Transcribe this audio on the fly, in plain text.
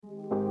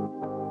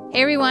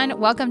Hey everyone,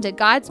 welcome to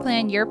God's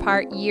Plan Your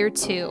Part Year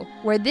 2,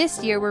 where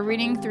this year we're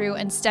reading through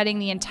and studying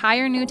the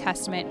entire New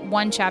Testament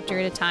one chapter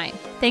at a time.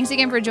 Thanks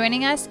again for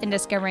joining us in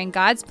discovering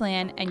God's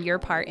plan and your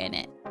part in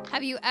it.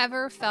 Have you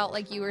ever felt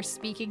like you were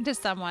speaking to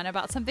someone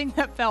about something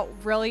that felt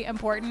really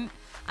important,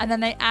 and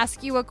then they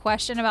ask you a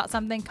question about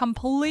something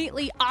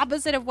completely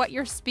opposite of what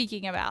you're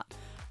speaking about?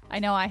 I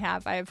know I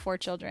have. I have 4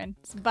 children.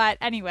 But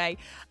anyway,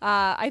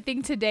 I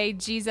think today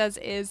Jesus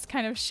is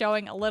kind of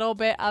showing a little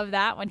bit of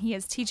that when he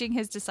is teaching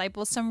his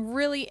disciples some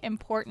really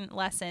important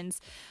lessons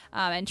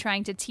and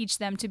trying to teach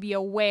them to be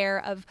aware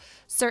of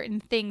certain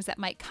things that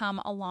might come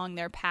along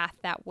their path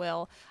that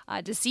will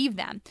deceive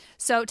them.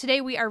 So today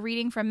we are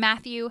reading from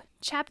Matthew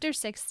chapter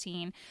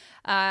 16.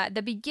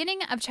 The beginning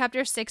of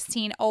chapter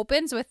 16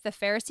 opens with the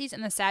Pharisees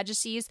and the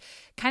Sadducees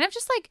kind of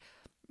just like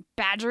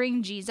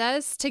badgering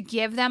Jesus to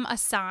give them a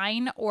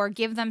sign or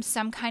give them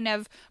some kind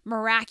of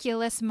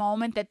miraculous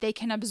moment that they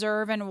can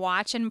observe and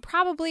watch, and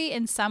probably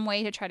in some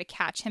way to try to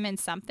catch him in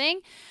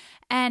something.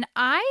 And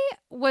I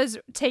was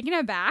taken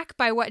aback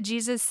by what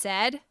Jesus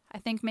said. I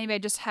think maybe I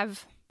just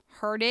have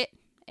heard it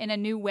in a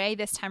new way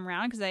this time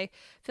around because I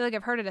feel like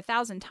I've heard it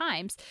 1,000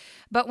 times.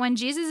 But when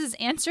Jesus is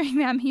answering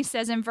them, he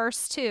says in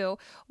verse 2,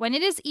 "When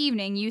it is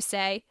evening, you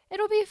say,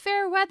 'It'll be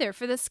fair weather,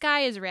 for the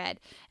sky is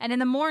red.' And in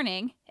the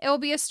morning, it will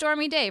be a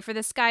stormy day, for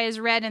the sky is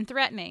red and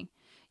threatening.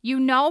 You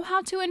know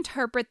how to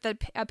interpret the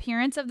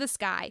appearance of the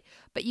sky,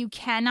 but you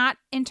cannot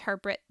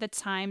interpret the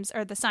times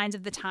or the signs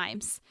of the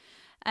times."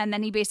 And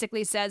then he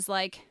basically says,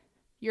 like,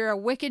 you're a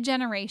wicked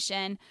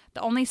generation.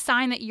 The only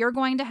sign that you're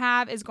going to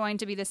have is going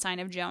to be the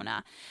sign of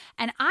Jonah.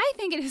 And I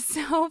think it is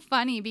so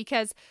funny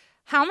because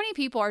how many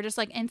people are just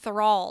like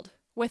enthralled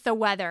with the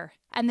weather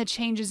and the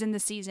changes in the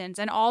seasons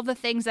and all the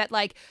things that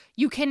like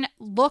you can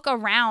look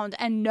around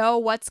and know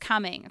what's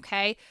coming,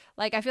 okay?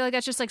 Like I feel like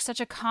that's just like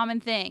such a common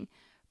thing.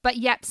 But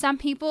yet some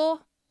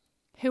people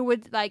who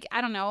would like,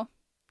 I don't know,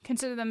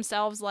 consider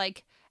themselves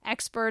like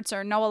experts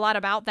or know a lot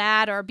about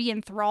that or be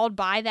enthralled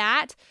by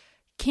that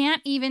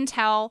can't even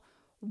tell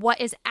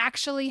what is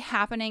actually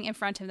happening in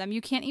front of them.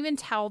 You can't even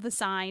tell the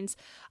signs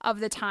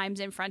of the times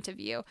in front of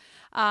you.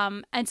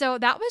 And so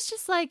that was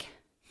just like,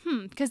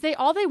 because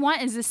all they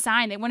want is this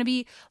sign. They want to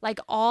be like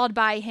awed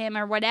by him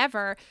or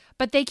whatever,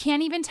 but they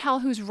can't even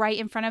tell who's right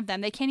in front of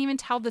them. They can't even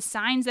tell the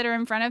signs that are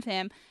in front of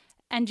him.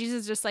 And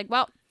Jesus is just like,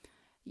 well,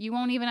 you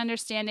won't even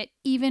understand it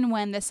even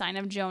when the sign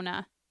of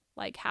Jonah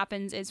like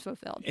happens is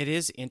fulfilled. It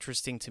is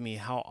interesting to me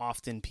how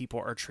often people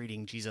are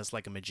treating Jesus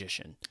like a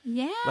magician.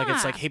 Yeah. Like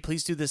it's like, hey,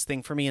 please do this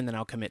thing for me and then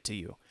I'll commit to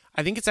you.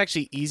 I think it's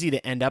actually easy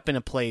to end up in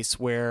a place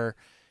where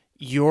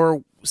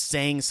you're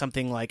saying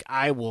something like,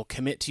 I will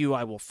commit to you,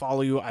 I will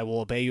follow you, I will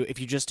obey you if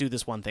you just do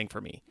this one thing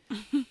for me.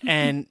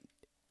 And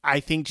I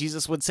think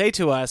Jesus would say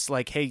to us,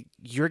 like, hey,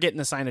 you're getting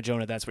the sign of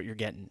Jonah. That's what you're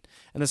getting.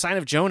 And the sign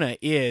of Jonah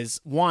is,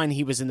 one,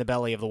 he was in the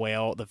belly of the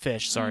whale, the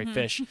fish,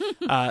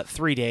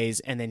 3 days,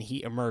 and then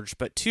he emerged.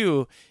 But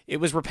 2, it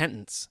was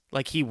repentance.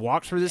 Like, he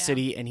walked through the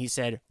city and he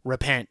said,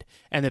 repent.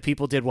 And the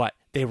people did what?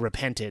 They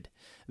repented.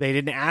 They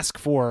didn't ask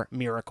for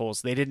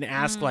miracles. They didn't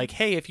ask like,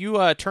 hey, if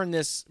you turn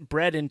this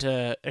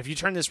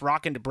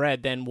rock into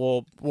bread, then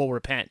we'll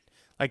repent.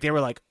 Like, they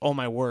were like, oh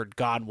my word,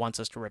 God wants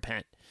us to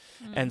repent.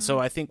 And so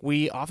I think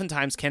we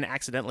oftentimes can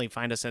accidentally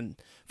find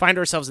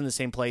ourselves in the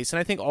same place. And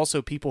I think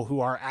also people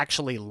who are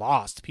actually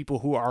lost, people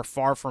who are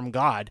far from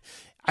God,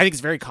 I think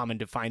it's very common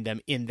to find them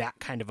in that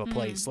kind of a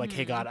place. Like,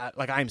 hey, God,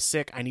 I'm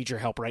sick. I need your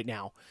help right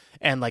now.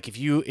 And like, if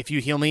you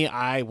heal me,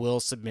 I will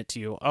submit to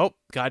you. Oh,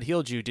 God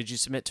healed you. Did you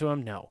submit to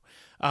him? No.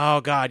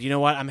 Oh, God, you know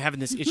what? I'm having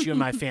this issue in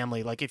my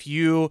family. Like, if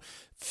you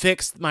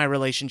fix my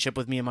relationship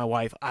with me and my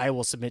wife, I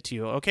will submit to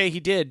you. Okay, he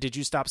did. Did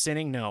you stop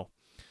sinning? No.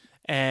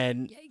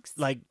 And Yikes.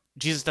 like,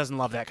 Jesus doesn't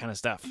love that kind of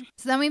stuff.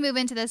 So then we move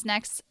into this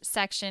next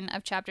section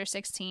of chapter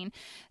 16.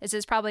 This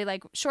is probably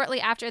like shortly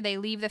after they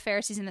leave the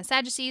Pharisees and the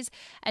Sadducees,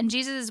 and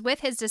Jesus is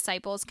with his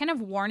disciples, kind of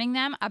warning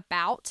them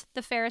about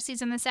the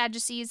Pharisees and the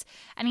Sadducees.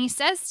 And he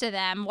says to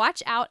them,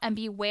 watch out and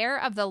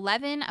beware of the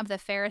leaven of the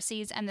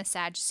Pharisees and the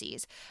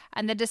Sadducees.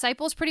 And the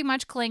disciples pretty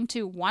much cling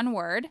to one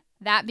word,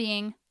 that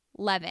being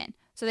leaven.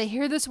 So they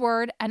hear this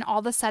word and all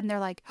of a sudden they're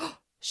like, oh,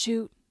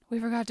 shoot, we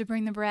forgot to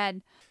bring the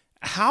bread.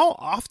 How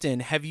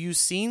often have you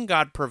seen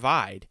God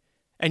provide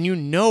and you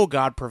know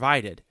God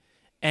provided,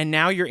 and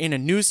now you're in a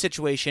new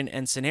situation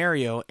and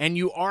scenario and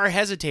you are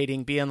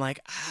hesitating, being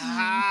like,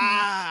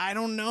 I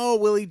don't know,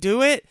 will he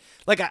do it?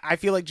 Like, I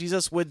feel like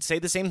Jesus would say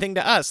the same thing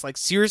to us. Like,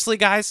 seriously,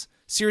 guys?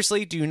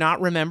 Seriously, do you not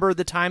remember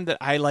the time that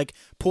I like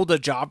pulled a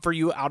job for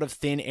you out of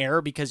thin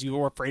air because you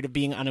were afraid of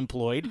being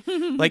unemployed?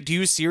 Like, do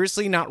you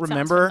seriously not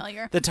remember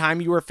the time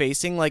you were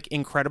facing like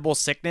incredible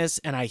sickness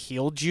and I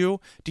healed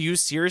you? Do you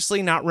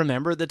seriously not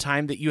remember the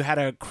time that you had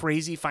a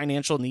crazy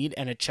financial need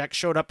and a check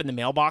showed up in the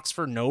mailbox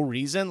for no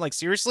reason? Like,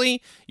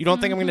 seriously, you don't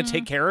think I'm going to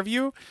take care of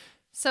you?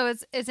 So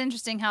it's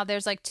interesting how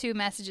there's like 2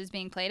 messages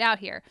being played out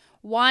here.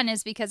 One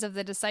is because of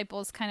the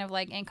disciples' kind of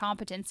like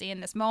incompetency in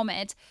this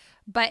moment,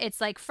 but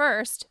it's like,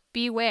 first,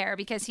 beware,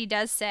 because he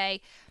does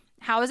say,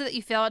 how is it that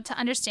you fail to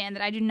understand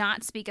that I do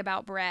not speak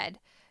about bread?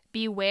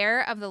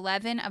 beware of the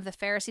leaven of the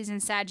Pharisees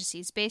and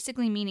Sadducees,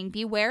 basically meaning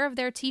beware of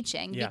their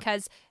teaching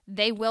because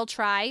they will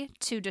try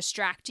to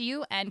distract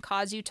you and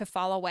cause you to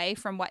fall away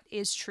from what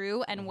is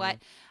true and what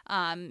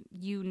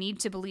you need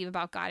to believe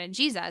about God and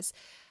Jesus.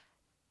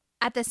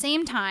 At the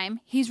same time,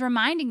 he's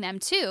reminding them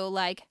too,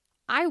 like,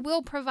 I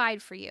will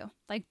provide for you.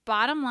 Like,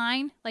 bottom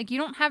line, like, you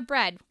don't have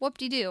bread.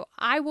 Whoop-de-doo.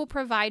 I will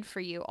provide for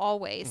you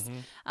always.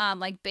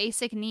 Like,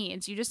 basic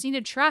needs. You just need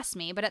to trust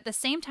me. But at the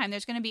same time,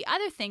 there's going to be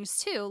other things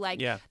too,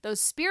 like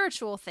those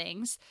spiritual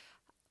things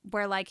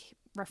where, like,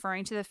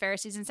 referring to the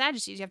Pharisees and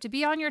Sadducees, you have to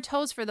be on your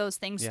toes for those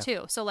things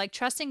too. So, like,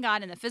 trusting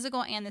God in the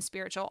physical and the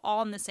spiritual,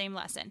 all in the same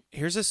lesson.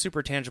 Here's a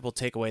super tangible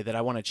takeaway that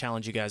I want to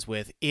challenge you guys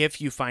with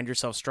if you find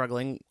yourself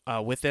struggling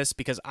with this,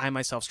 because I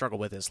myself struggle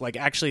with this. Like,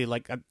 actually,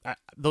 like,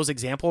 those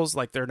examples,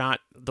 like,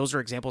 those are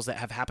examples that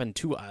have happened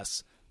to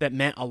us that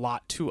meant a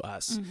lot to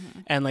us.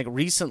 And, like,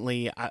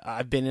 recently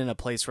I've been in a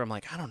place where I'm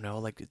like, I don't know,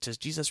 like, does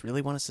Jesus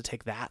really want us to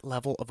take that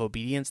level of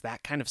obedience,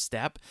 that kind of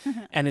step?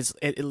 And it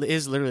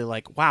is literally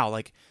like, wow,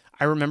 like,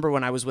 I remember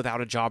when I was without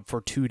a job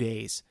for 2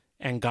 days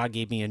and God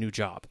gave me a new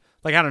job,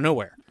 like, out of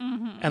nowhere.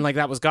 And, like,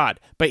 that was God.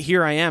 But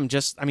here I am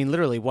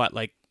literally what,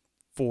 like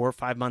 4 or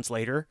 5 months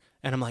later.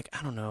 And I'm like,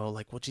 I don't know,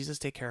 like, will Jesus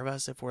take care of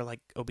us if we're, like,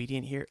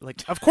 obedient here?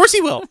 Like, of course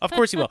he will. Of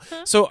course he will.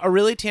 So a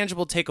really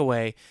tangible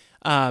takeaway,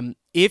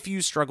 if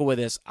you struggle with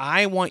this,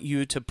 I want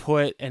you to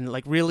put, and,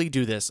 like, really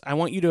do this. I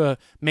want you to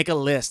make a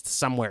list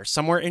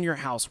somewhere in your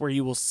house where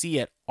you will see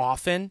it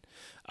often,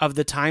 of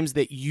the times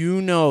that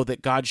you know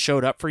that God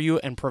showed up for you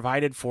and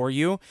provided for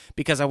you,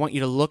 because I want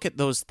you to look at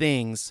those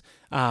things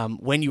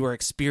when you are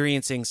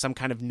experiencing some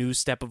kind of new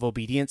step of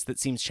obedience that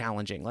seems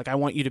challenging. Like, I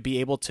want you to be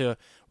able to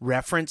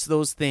reference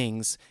those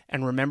things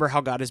and remember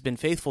how God has been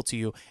faithful to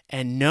you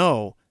and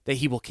know that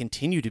he will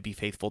continue to be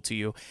faithful to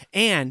you.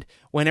 And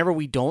whenever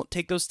we don't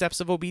take those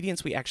steps of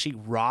obedience, we actually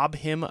rob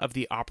him of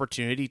the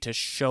opportunity to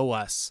show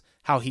us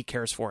how he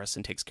cares for us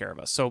and takes care of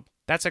us. So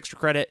that's extra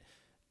credit.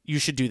 You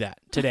should do that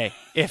today.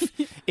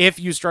 If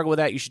you struggle with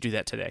that, you should do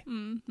that today.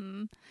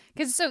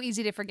 Because it's so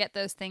easy to forget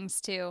those things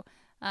too.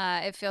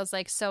 It feels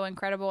like so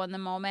incredible in the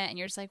moment, and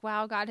you're just like,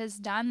 wow, God has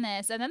done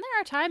this. And then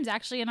there are times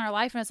actually in our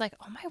life when it's like,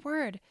 oh my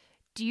word,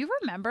 do you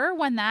remember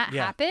when that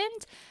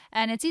happened?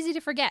 And it's easy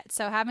to forget.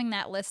 So having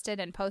that listed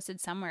and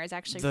posted somewhere is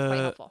actually quite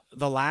helpful.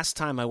 The last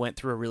time I went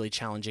through a really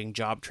challenging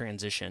job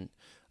transition,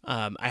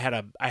 I had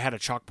a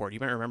chalkboard. You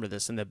might remember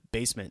this in the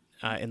basement,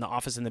 in the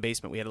office in the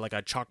basement. We had like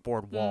a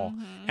chalkboard wall,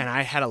 and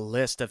I had a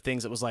list of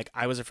things that was like,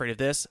 I was afraid of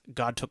this,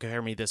 God took care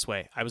of me this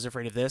way. I was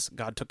afraid of this,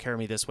 God took care of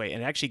me this way.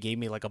 And it actually gave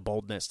me like a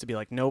boldness to be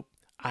like, nope,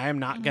 I am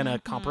not going to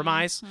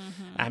compromise.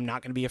 I'm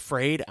not going to be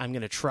afraid. I'm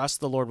going to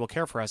trust the Lord will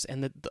care for us.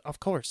 And of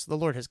course, the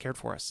Lord has cared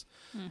for us,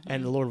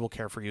 and the Lord will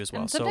care for you as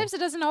well. And sometimes it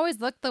doesn't always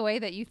look the way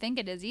that you think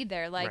it is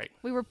either. Like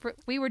we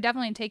were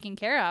definitely taken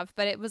care of,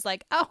 but it was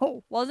like,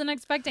 oh, wasn't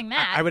expecting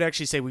that. I would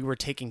actually say we were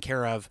taken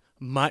care of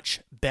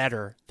much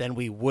better than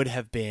we would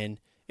have been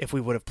if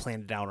we would have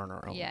planned it out on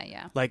our own.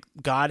 Yeah. Like,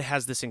 God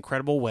has this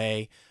incredible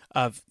way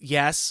of,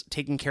 yes,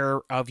 taking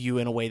care of you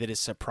in a way that is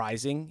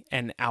surprising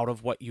and out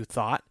of what you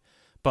thought,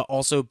 but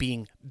also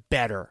being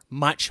better,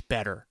 much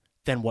better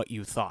than what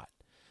you thought.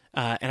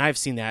 And I've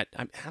seen that,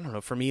 I don't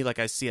know, for me, like,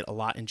 I see it a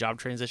lot in job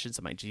transitions.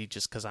 It might be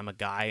just because I'm a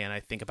guy and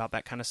I think about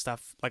that kind of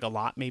stuff, like, a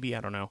lot, maybe,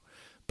 I don't know.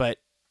 But,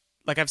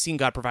 like, I've seen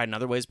God provide in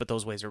other ways, but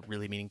those ways are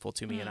really meaningful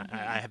to me, and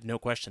I have no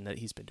question that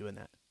he's been doing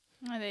that.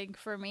 I think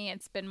for me,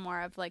 it's been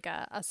more of like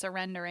a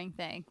surrendering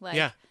thing.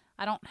 Like,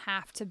 I don't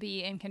have to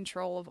be in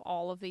control of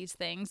all of these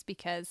things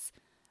because,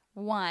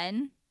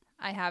 one,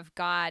 I have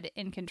God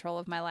in control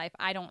of my life.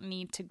 I don't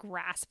need to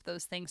grasp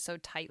those things so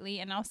tightly.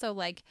 And also,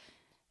 like,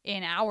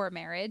 in our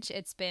marriage,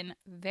 it's been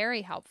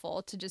very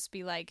helpful to just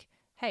be like,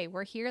 hey,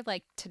 we're here,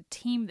 like, to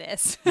team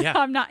this.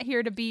 I'm not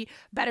here to be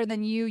better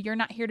than you. You're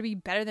not here to be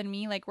better than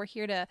me. Like, we're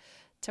here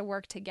to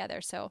work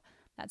together. So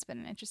that's been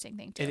an interesting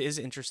thing too. It is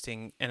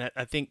interesting. And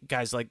I think,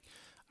 guys, like,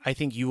 I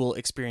think you will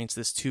experience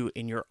this too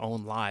in your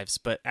own lives.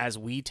 But as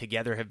we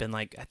together have been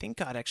like, I think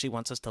God actually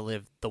wants us to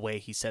live the way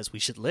he says we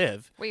should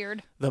live.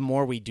 Weird. The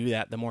more we do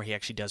that, the more he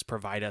actually does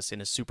provide us in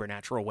a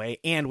supernatural way.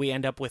 And we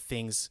end up with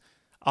things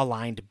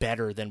aligned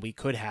better than we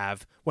could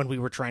have when we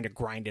were trying to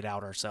grind it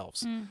out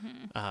ourselves.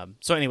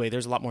 So anyway,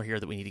 there's a lot more here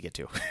that we need to get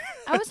to.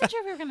 I wasn't sure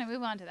if we were going to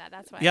move on to that.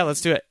 That's why. Yeah,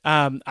 let's do it.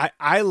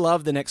 I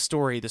love the next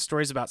story. The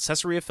story is about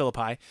Caesarea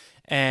Philippi.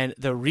 And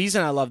the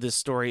reason I love this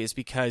story is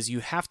because you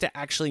have to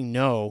actually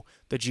know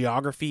the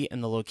geography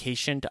and the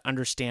location to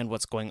understand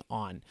what's going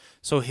on.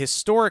 So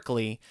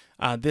historically,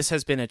 this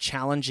has been a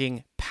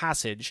challenging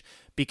passage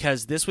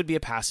because this would be a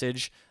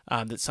passage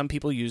that some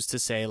people use to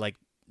say, like,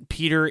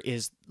 Peter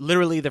is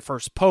literally the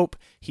first pope.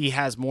 He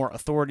has more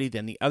authority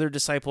than the other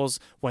disciples.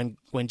 When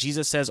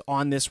Jesus says,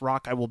 on this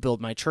rock I will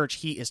build my church,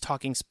 he is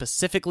talking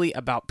specifically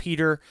about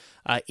Peter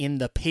in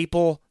the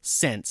papal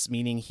sense,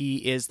 meaning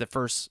he is the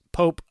first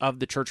pope of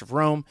the Church of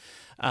Rome.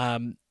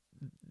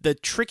 the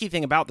tricky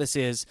thing about this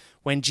is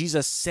when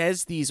Jesus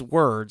says these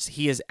words,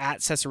 he is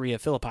at Caesarea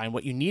Philippi. And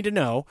what you need to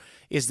know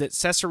is that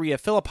Caesarea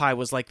Philippi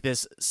was like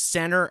this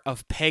center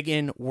of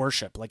pagan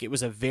worship. Like it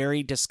was a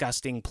very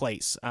disgusting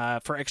place.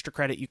 For extra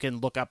credit, you can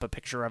look up a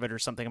picture of it or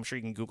something. I'm sure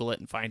you can Google it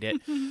and find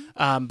it.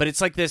 But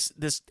it's like this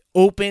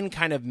open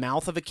kind of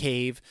mouth of a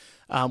cave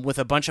with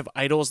a bunch of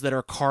idols that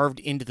are carved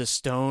into the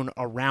stone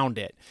around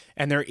it.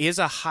 And there is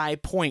a high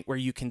point where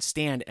you can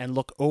stand and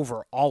look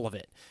over all of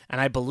it. And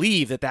I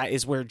believe that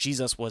is where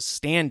Jesus was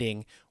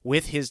standing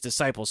with his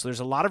disciples. So there's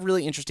a lot of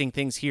really interesting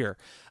things here.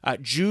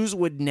 Jews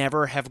would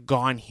never have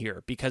gone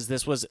here because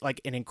this was like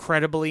an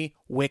incredibly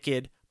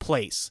wicked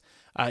place.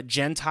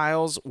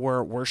 Gentiles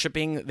were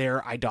worshiping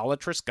their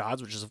idolatrous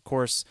gods, which is, of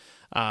course,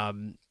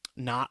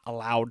 not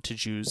allowed to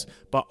Jews,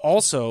 but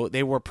also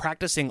they were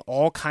practicing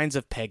all kinds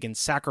of pagan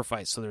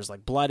sacrifice. So there's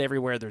like blood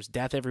everywhere, there's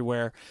death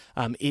everywhere.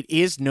 It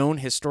is known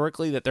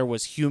historically that there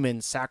was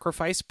human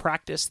sacrifice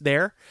practiced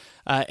there,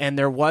 and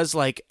there was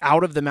like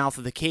out of the mouth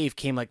of the cave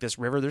came like this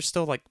river. There's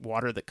still like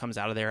water that comes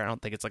out of there. I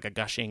don't think it's like a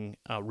gushing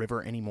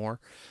river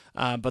anymore,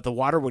 but the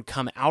water would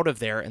come out of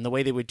there, and the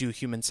way they would do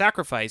human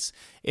sacrifice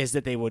is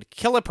that they would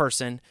kill a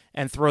person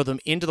and throw them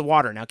into the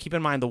water. Now keep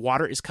in mind the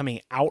water is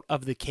coming out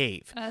of the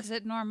cave. As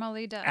it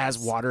normally does. As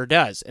water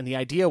does. And the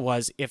idea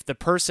was if the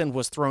person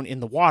was thrown in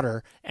the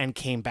water and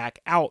came back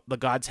out, the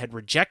gods had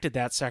rejected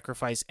that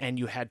sacrifice and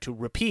you had to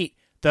repeat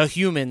the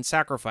human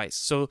sacrifice.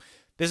 So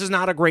this is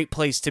not a great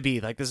place to be.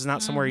 Like this is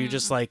not somewhere you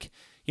just like,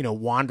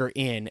 wander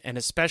in, and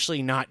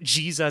especially not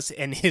Jesus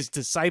and his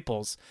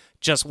disciples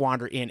just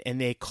wander in.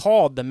 And they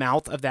called the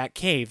mouth of that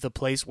cave, the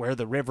place where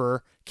the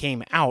river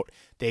came out,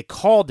 they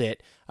called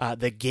it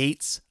the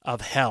gates of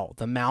hell,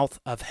 the mouth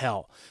of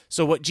hell.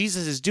 So what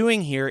Jesus is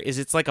doing here is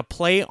it's like a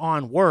play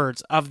on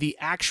words of the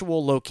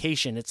actual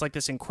location. It's like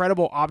this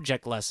incredible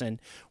object lesson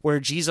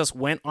where Jesus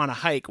went on a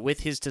hike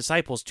with his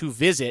disciples to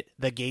visit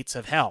the gates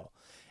of hell.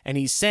 And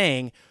he's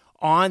saying,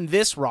 on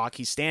this rock,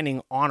 he's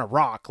standing on a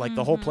rock, like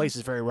the whole place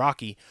is very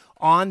rocky.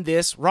 On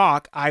this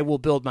rock, I will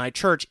build my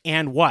church.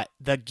 And what?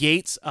 The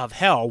gates of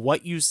hell,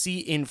 what you see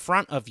in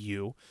front of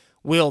you,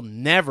 will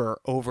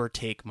never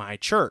overtake my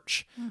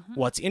church.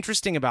 What's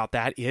interesting about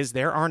that is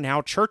there are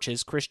now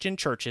churches, Christian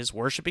churches,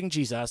 worshiping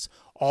Jesus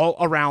all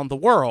around the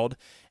world,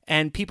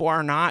 and people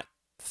are not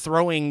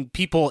throwing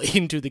people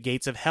into the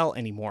gates of hell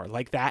anymore.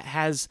 Like that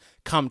has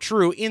come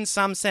true in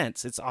some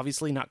sense. It's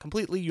obviously not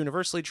completely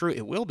universally true.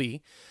 It will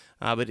be.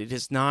 But it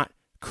is not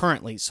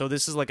currently. So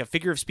this is like a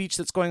figure of speech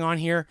that's going on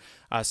here.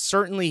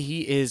 Certainly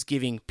he is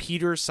giving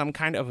Peter some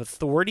kind of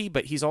authority,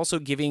 but he's also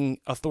giving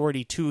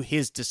authority to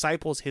his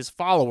disciples, his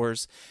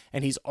followers,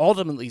 and he's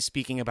ultimately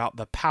speaking about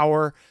the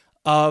power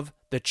of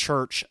the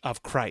church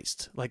of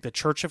Christ. Like the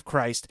church of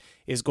Christ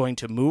is going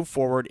to move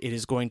forward. It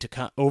is going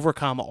to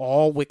overcome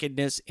all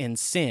wickedness and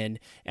sin,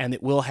 and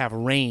it will have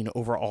reign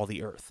over all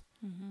the earth.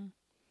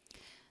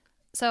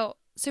 So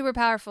super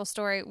powerful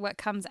story. What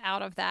comes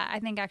out of that? I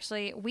think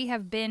actually we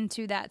have been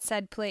to that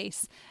said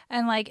place,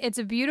 and like it's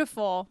a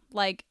beautiful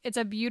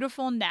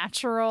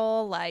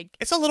natural, like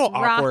it's a little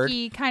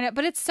rocky awkward kind of,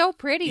 but it's so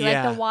pretty,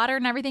 like the water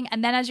and everything.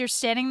 And then as you're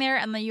standing there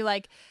and then you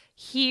like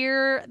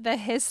hear the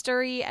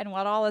history and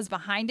what all is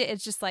behind it,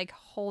 it's just like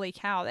holy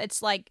cow.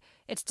 It's like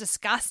it's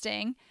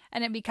disgusting,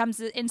 and it becomes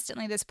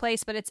instantly this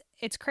place. But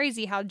it's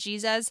crazy how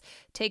Jesus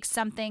takes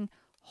something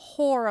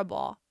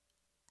horrible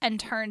and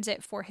turns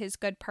it for his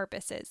good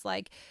purposes.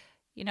 Like,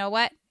 you know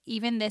what?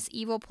 Even this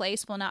evil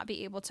place will not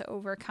be able to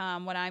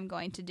overcome what I'm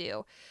going to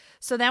do.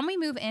 So then we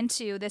move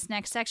into this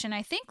next section.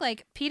 I think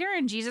like Peter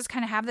and Jesus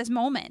kind of have this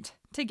moment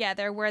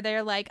together where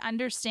they're like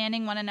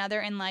understanding one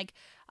another in like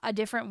a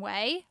different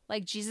way.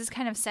 Like Jesus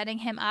kind of setting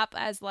him up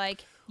as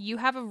like, you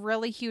have a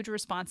really huge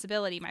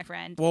responsibility, my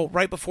friend. Well,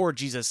 right before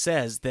Jesus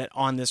says that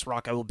on this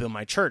rock I will build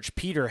my church,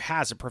 Peter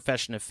has a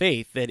profession of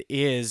faith that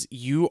is,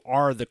 you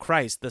are the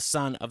Christ, the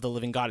Son of the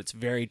living God. It's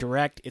very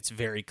direct. It's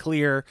very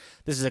clear.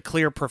 This is a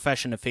clear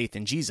profession of faith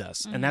in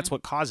Jesus. And that's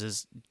what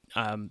causes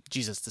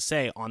Jesus to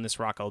say, on this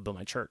rock I will build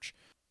my church.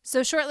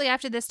 So shortly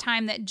after this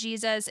time that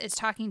Jesus is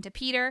talking to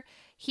Peter,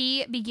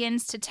 he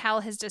begins to tell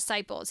his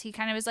disciples. He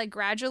kind of is like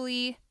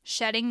gradually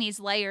shedding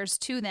these layers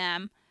to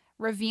them,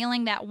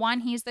 revealing that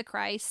 1, he's the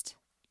Christ,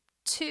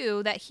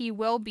 2, that he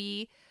will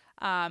be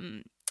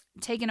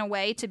taken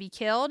away to be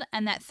killed,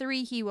 and that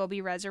 3, he will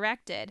be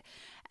resurrected.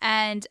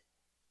 And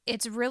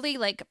it's really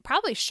like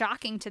probably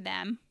shocking to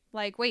them.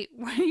 Like, wait,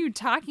 what are you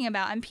talking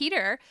about? And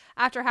Peter,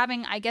 after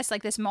having, I guess,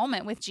 like this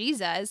moment with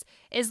Jesus,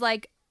 is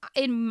like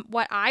in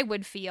what I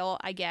would feel,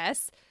 I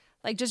guess,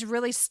 like just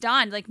really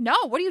stunned. Like, no,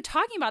 what are you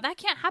talking about? That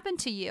can't happen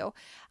to you.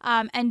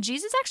 And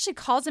Jesus actually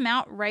calls him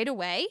out right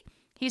away.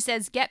 He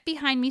says, "Get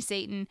behind me,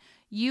 Satan.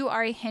 You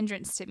are a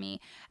hindrance to me."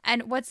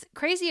 And what's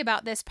crazy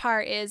about this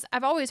part is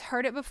I've always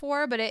heard it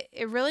before, but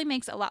it really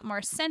makes a lot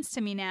more sense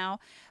to me now,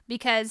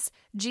 because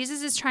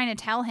Jesus is trying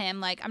to tell him,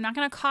 like, I'm not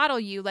going to coddle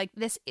you. Like,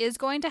 this is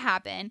going to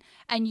happen.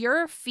 And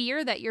your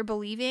fear that you're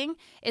believing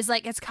is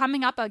like, it's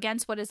coming up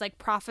against what is like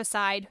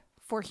prophesied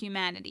for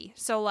humanity.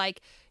 So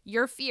like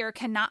your fear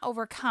cannot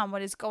overcome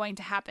what is going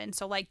to happen.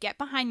 So like, get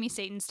behind me,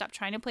 Satan. Stop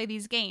trying to play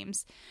these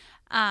games.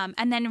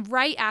 And then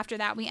right after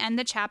that, we end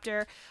the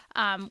chapter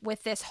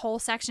with this whole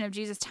section of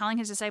Jesus telling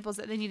his disciples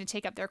that they need to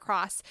take up their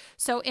cross.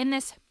 So in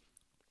this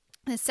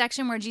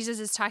section where Jesus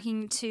is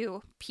talking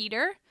to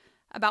Peter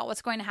about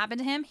what's going to happen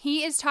to him,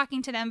 he is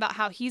talking to them about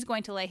how he's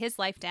going to lay his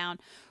life down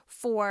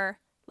for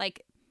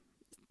like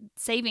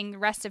saving the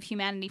rest of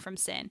humanity from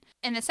sin.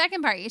 In the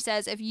second part, he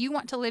says, if you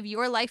want to live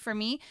your life for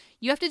me,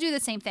 you have to do the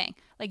same thing.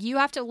 Like, you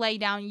have to lay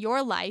down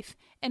your life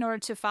in order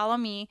to follow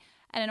me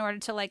and in order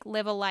to like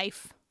live a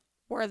life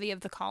worthy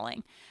of the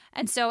calling.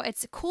 And so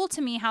it's cool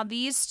to me how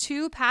these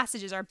two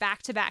passages are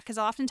back to back, because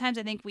oftentimes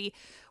I think we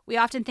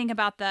often think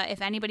about the,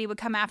 if anybody would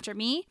come after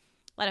me,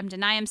 let him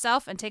deny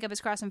himself and take up his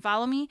cross and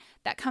follow me.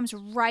 That comes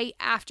right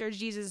after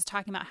Jesus is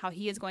talking about how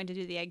he is going to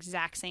do the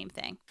exact same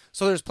thing.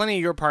 So there's plenty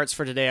of your parts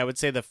for today. I would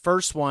say the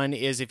first one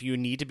is, if you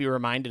need to be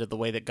reminded of the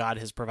way that God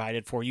has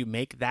provided for you,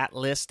 make that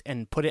list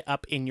and put it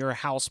up in your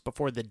house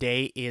before the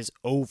day is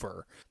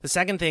over. The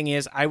second thing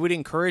is, I would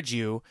encourage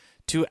you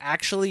to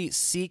actually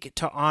seek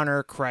to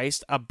honor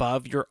Christ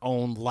above your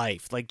own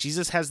life. Like,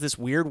 Jesus has this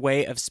weird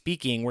way of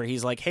speaking where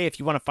he's like, hey, if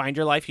you want to find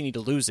your life, you need to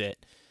lose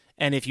it.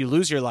 And if you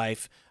lose your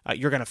life,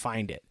 you're going to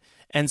find it.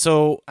 And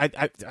so,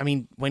 I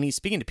mean, when he's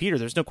speaking to Peter,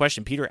 there's no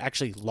question Peter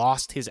actually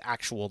lost his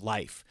actual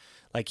life.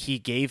 Like, he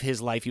gave his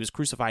life, he was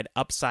crucified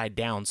upside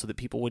down so that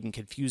people wouldn't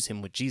confuse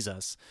him with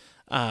Jesus.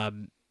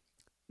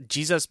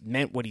 Jesus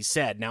meant what he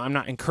said. Now, I'm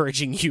not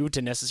encouraging you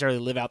to necessarily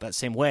live out that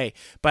same way,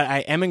 but I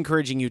am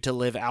encouraging you to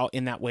live out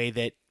in that way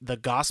that the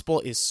gospel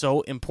is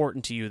so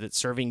important to you, that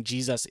serving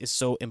Jesus is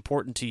so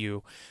important to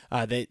you,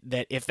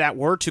 that if that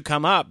were to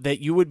come up, that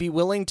you would be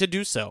willing to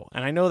do so.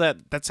 And I know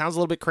that sounds a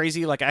little bit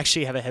crazy. Like, I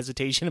actually have a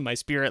hesitation in my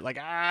spirit, like,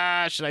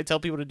 should I tell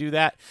people to do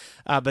that?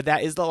 But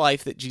that is the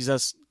life that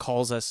Jesus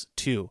calls us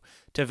to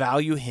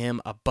value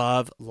him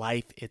above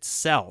life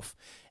itself.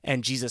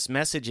 And Jesus'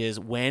 message is,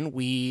 when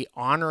we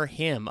honor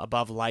him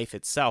above life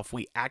itself,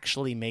 we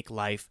actually make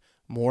life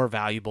more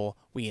valuable.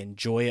 We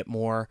enjoy it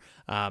more.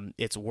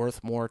 It's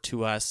worth more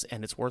to us,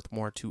 and it's worth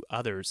more to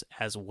others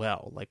as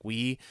well. Like,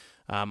 we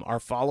are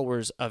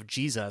followers of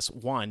Jesus,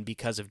 one,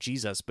 because of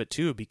Jesus, but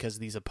two, because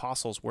these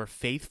apostles were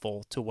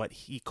faithful to what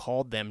he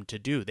called them to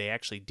do. They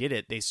actually did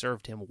it. They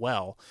served him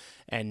well.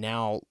 And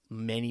now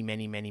many,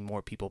 many, many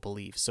more people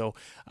believe. So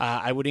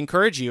I would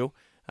encourage you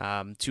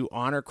to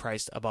honor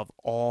Christ above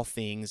all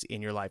things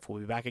in your life. We'll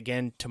be back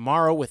again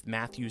tomorrow with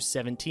Matthew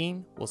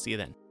 17. We'll see you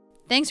then.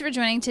 Thanks for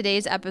joining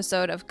today's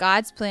episode of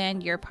God's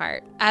Plan, Your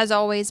Part. As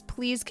always,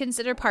 please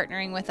consider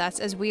partnering with us,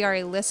 as we are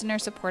a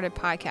listener-supported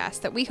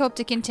podcast that we hope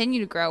to continue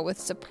to grow with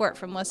support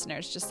from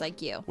listeners just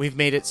like you. We've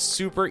made it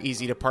super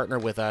easy to partner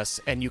with us,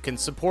 and you can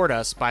support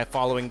us by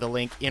following the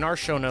link in our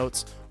show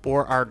notes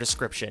or our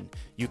description.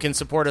 You can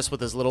support us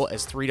with as little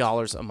as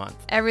 $3 a month.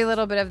 Every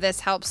little bit of this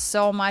helps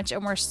so much,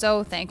 and we're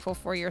so thankful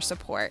for your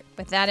support.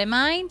 With that in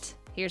mind,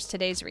 here's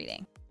today's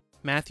reading.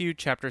 Matthew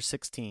chapter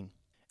 16.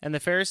 And the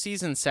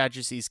Pharisees and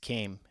Sadducees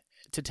came.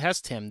 To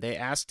test him, they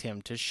asked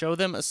him to show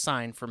them a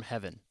sign from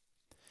heaven.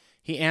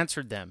 He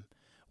answered them,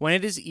 when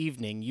it is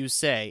evening, you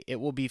say, it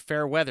will be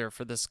fair weather,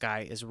 for the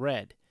sky is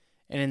red.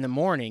 And in the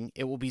morning,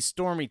 it will be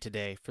stormy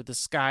today, for the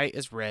sky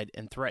is red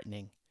and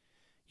threatening.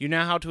 You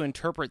know how to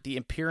interpret the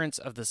appearance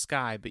of the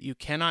sky, but you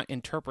cannot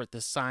interpret the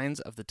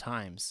signs of the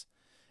times.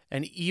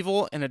 An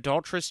evil and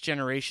adulterous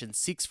generation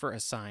seeks for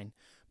a sign,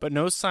 but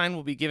no sign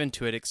will be given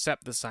to it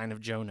except the sign of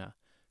Jonah.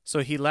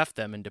 So he left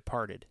them and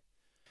departed.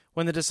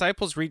 When the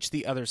disciples reached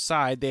the other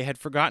side, they had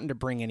forgotten to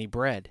bring any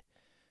bread.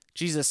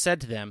 Jesus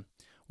said to them,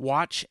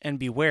 watch and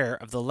beware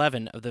of the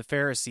leaven of the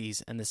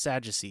Pharisees and the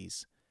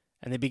Sadducees.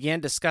 And they began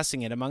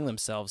discussing it among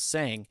themselves,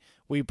 saying,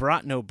 we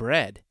brought no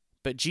bread.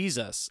 But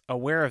Jesus,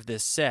 aware of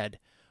this, said,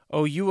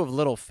 O you of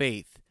little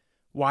faith,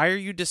 why are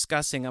you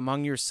discussing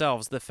among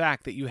yourselves the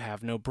fact that you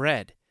have no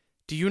bread?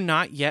 Do you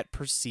not yet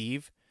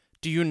perceive?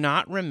 Do you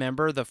not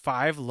remember the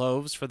 5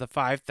 loaves for the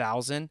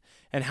 5,000,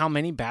 and how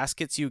many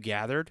baskets you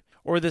gathered?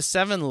 Or the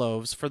 7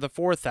 loaves for the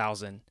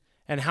 4,000,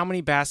 and how many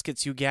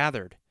baskets you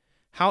gathered?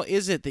 How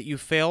is it that you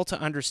fail to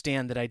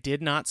understand that I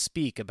did not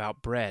speak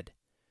about bread?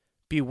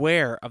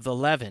 Beware of the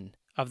leaven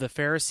of the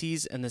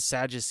Pharisees and the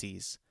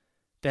Sadducees.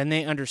 Then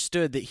they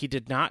understood that he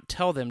did not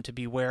tell them to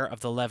beware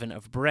of the leaven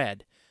of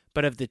bread,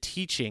 but of the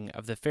teaching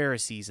of the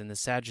Pharisees and the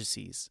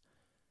Sadducees.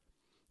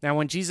 Now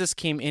when Jesus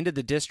came into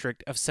the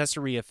district of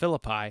Caesarea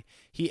Philippi,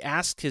 he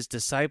asked his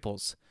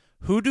disciples,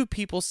 who do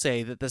people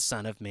say that the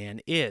Son of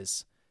Man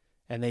is?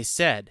 And they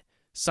said,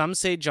 some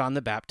say John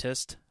the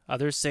Baptist,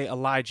 others say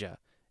Elijah,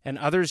 and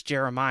others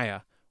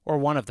Jeremiah, or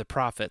one of the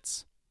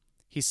prophets.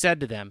 He said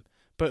to them,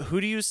 but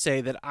who do you say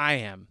that I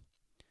am?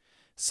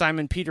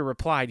 Simon Peter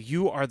replied,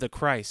 you are the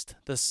Christ,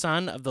 the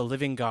Son of the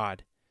living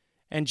God.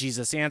 And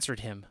Jesus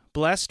answered him,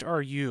 blessed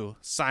are you,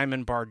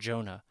 Simon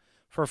Bar-Jonah,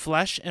 for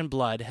flesh and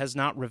blood has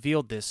not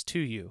revealed this to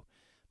you,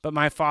 but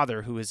my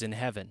Father who is in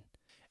heaven.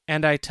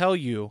 And I tell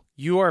you,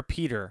 you are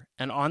Peter,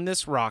 and on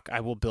this rock I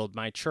will build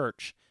my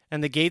church,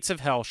 and the gates of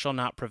hell shall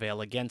not prevail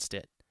against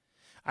it.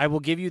 I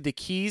will give you the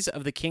keys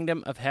of the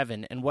kingdom of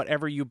heaven, and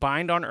whatever you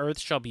bind on earth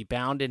shall be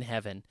bound in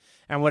heaven,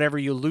 and whatever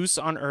you loose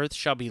on earth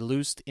shall be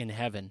loosed in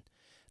heaven."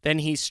 Then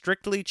he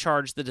strictly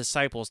charged the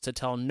disciples to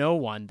tell no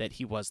one that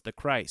he was the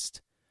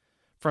Christ.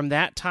 From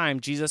that time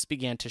Jesus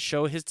began to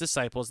show his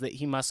disciples that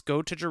he must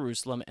go to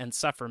Jerusalem and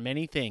suffer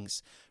many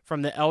things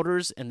from the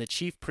elders and the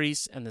chief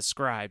priests and the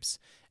scribes,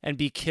 and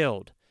be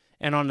killed,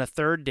 and on the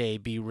third day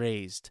be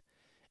raised.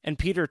 And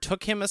Peter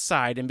took him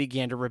aside and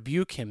began to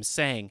rebuke him,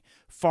 saying,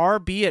 "Far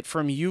be it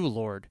from you,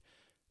 Lord.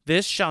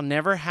 This shall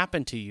never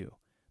happen to you."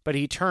 But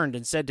he turned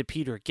and said to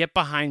Peter, "Get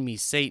behind me,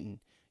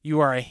 Satan. You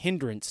are a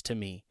hindrance to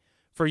me,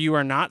 for you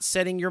are not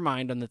setting your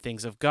mind on the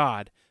things of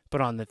God,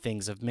 but on the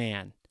things of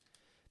man."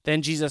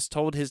 Then Jesus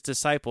told his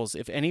disciples,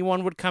 "If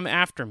anyone would come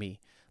after me,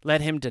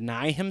 let him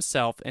deny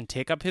himself and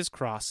take up his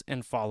cross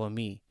and follow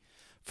me.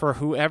 For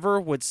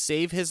whoever would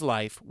save his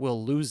life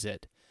will lose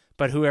it,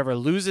 but whoever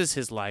loses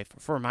his life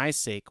for my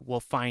sake will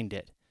find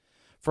it.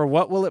 For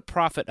what will it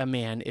profit a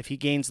man if he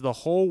gains the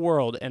whole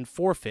world and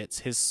forfeits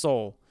his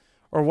soul?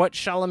 Or what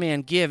shall a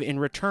man give in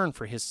return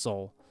for his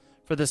soul?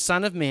 For the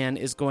Son of Man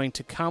is going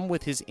to come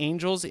with his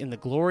angels in the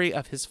glory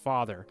of his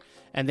Father,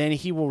 and then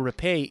he will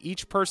repay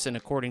each person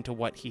according to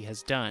what he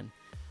has done.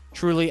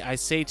 Truly I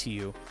say to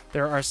you,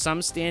 there are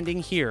some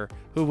standing here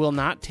who will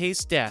not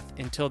taste death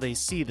until they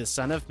see the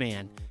Son of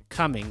Man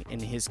coming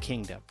in his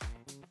kingdom."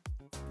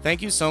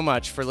 Thank you so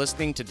much for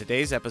listening to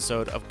today's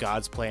episode of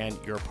God's Plan,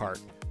 Your Part.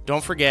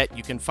 Don't forget,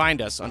 you can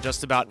find us on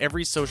just about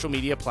every social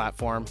media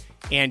platform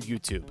and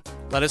YouTube.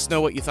 Let us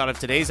know what you thought of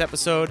today's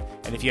episode,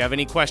 and if you have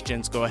any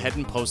questions, go ahead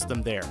and post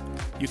them there.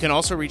 You can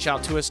also reach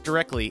out to us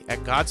directly at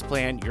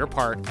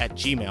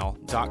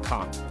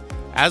godsplanyourpart@gmail.com.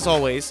 As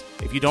always,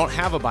 if you don't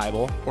have a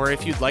Bible, or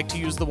if you'd like to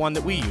use the one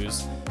that we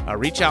use,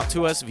 reach out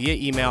to us via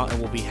email, and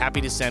we'll be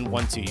happy to send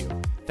one to you.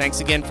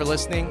 Thanks again for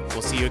listening.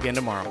 We'll see you again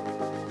tomorrow.